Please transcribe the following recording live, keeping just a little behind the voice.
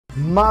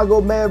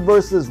Magomed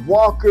versus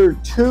Walker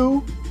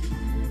 2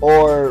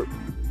 or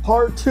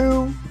part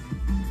 2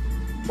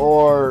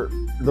 or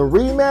the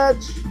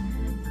rematch.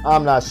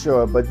 I'm not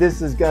sure, but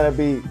this is going to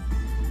be,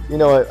 you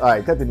know what? All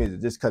right, cut the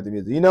music. Just cut the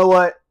music. You know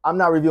what? I'm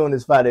not reviewing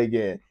this fight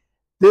again.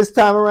 This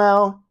time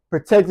around,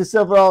 protect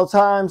yourself at all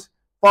times.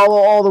 Follow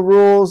all the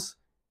rules.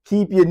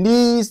 Keep your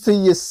knees to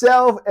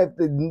yourself. If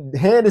the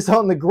hand is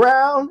on the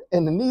ground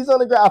and the knees on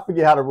the ground, I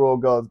forget how the rule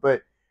goes,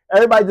 but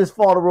everybody just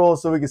follow the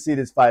rules so we can see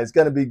this fight. It's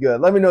going to be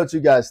good. Let me know what you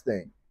guys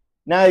think.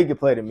 Now you can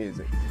play the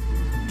music.